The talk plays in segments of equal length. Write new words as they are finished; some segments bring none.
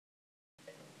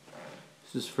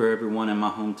This is for everyone in my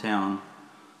hometown,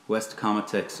 West Tacoma,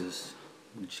 Texas.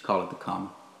 We just call it the Comma.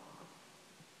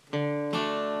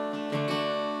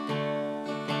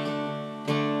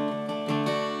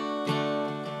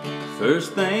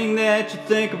 First thing that you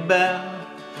think about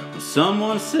when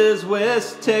someone says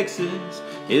West Texas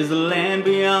is the land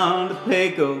beyond the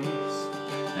Pecos,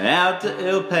 out to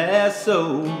El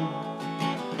Paso.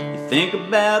 You think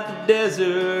about the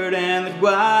desert and the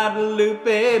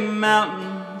Guadalupe Mountains,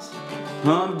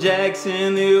 pump jacks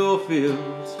in the oil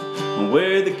fields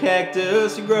where the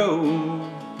cactus grow.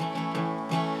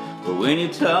 But when you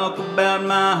talk about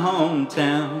my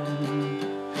hometown,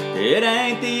 it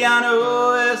ain't the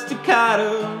Llano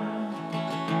Estacado.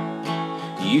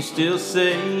 You still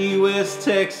say West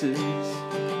Texas,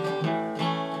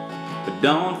 but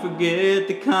don't forget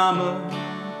the Comma.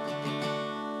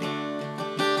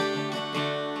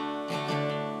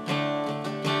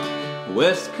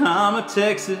 West Comma,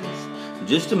 Texas,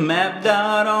 just a map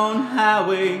dot on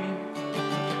highway.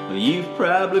 Well, you've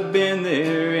probably been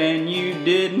there and you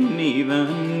didn't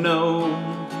even know.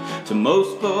 To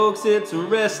most folks it's a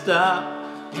rest stop,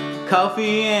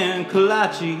 coffee and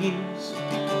kolaches,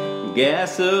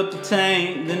 gas up the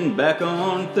tank, then back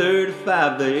on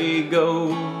 35 they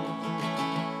go.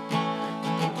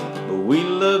 But we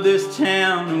love this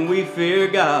town and we fear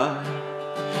God,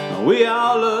 we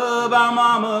all love our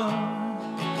mama.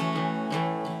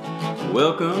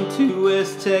 Welcome to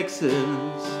West Texas,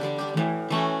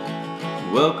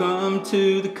 welcome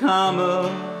to the Comma.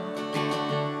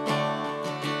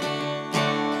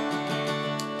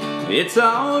 It's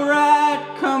alright,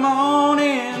 come on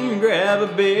in, grab a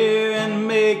beer and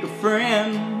make a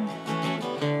friend.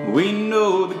 We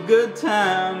know the good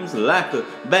times like the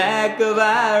back of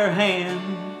our hand.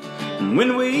 And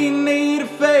when we need a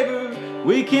favor,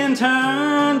 we can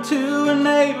turn to a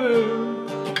neighbor.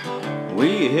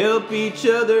 We help each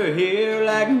other here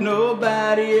like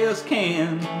nobody else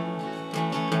can.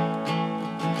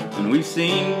 And we've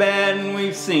seen bad and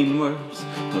we've seen worse,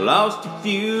 lost a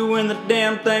few when the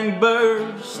damn thing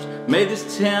burst, made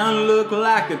this town look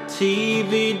like a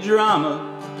TV drama.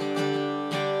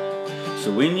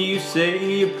 So when you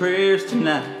say your prayers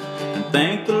tonight and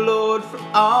thank the Lord for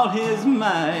all His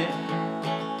might,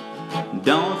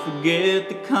 don't forget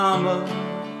the Comma.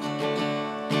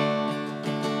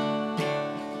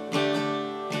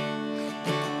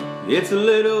 It's a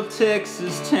little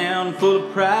Texas town full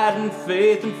of pride and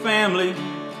faith and family.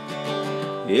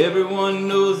 Everyone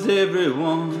knows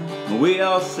everyone, we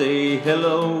all say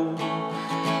hello.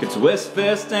 It's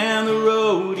Westfest and the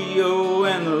rodeo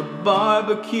and the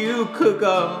barbecue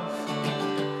cook-off.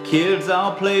 Kids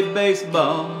all play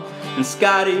baseball and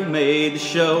Scotty made the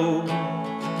show.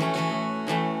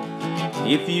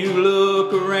 If you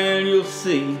look around you'll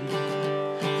see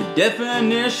the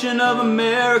definition of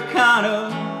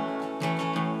Americana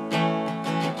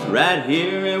right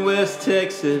here in West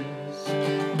Texas.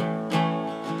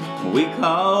 We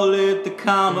call it the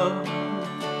Comma.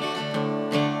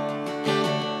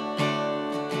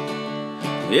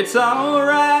 It's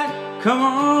alright, come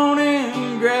on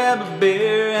in, grab a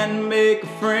beer and make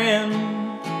a friend.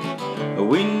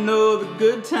 We know the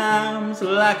good times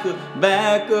like the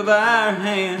back of our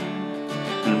hand.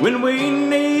 And when we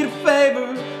need a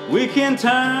favor, we can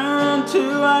turn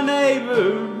to our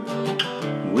neighbor.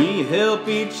 We help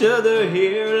each other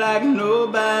here like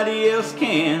nobody else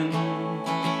can.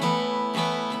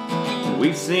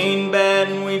 We've seen bad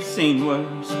and we've seen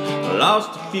worse,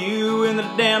 lost a few when the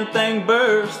damn thing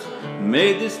burst,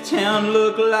 made this town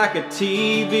look like a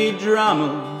TV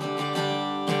drama.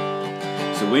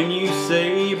 So when you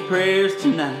say your prayers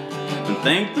tonight and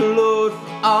thank the Lord for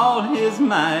all His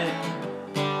might,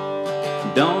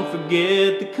 don't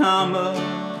forget the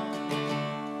Comma.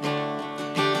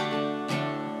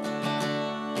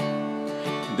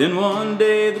 Then one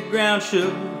day the ground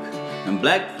shook and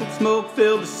Blackfoot smoke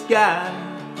filled the sky.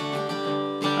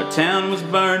 Our town was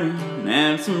burning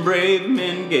and some brave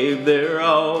men gave their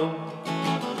all.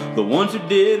 The ones who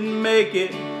didn't make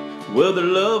it, well, their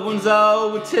loved ones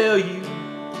all would tell you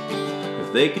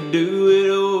if they could do it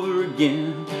over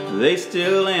again, they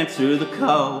still answer the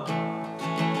call.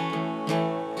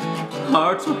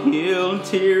 Hearts will heal and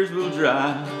tears will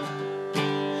dry,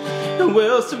 and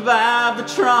we'll survive the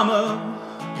trauma.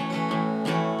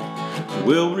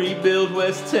 We'll rebuild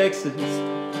West Texas.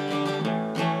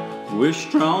 We're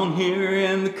strong here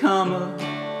in the Comma.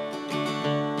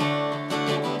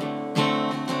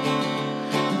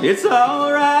 It's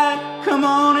alright, come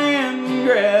on in,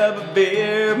 grab a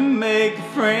beer, make a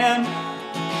friend.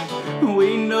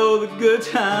 We know the good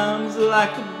times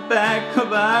like the back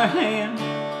of our hand.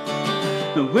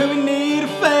 When we need a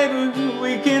favor,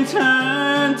 we can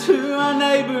turn to our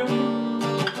neighbor.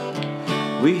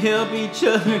 We help each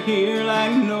other here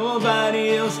like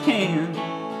nobody else can.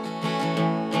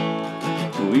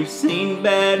 We've seen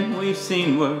bad and we've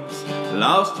seen worse,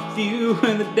 lost a few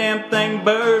when the damn thing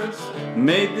burst,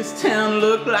 made this town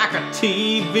look like a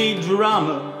TV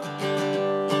drama.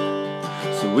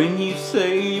 So when you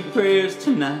say your prayers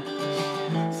tonight,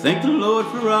 thank the Lord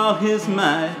for all His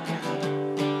might.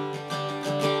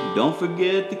 Don't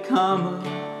forget the comma.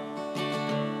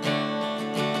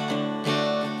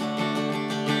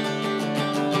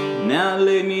 Now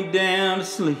lay me down to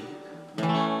sleep.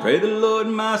 Pray the Lord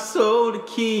my soul to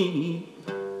keep.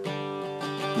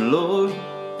 Lord,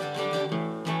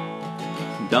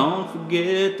 don't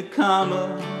forget the comma.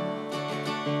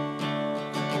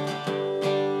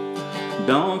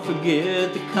 Don't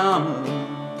forget the comma.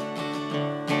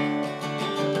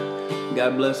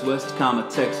 God bless West Tacoma,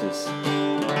 Texas.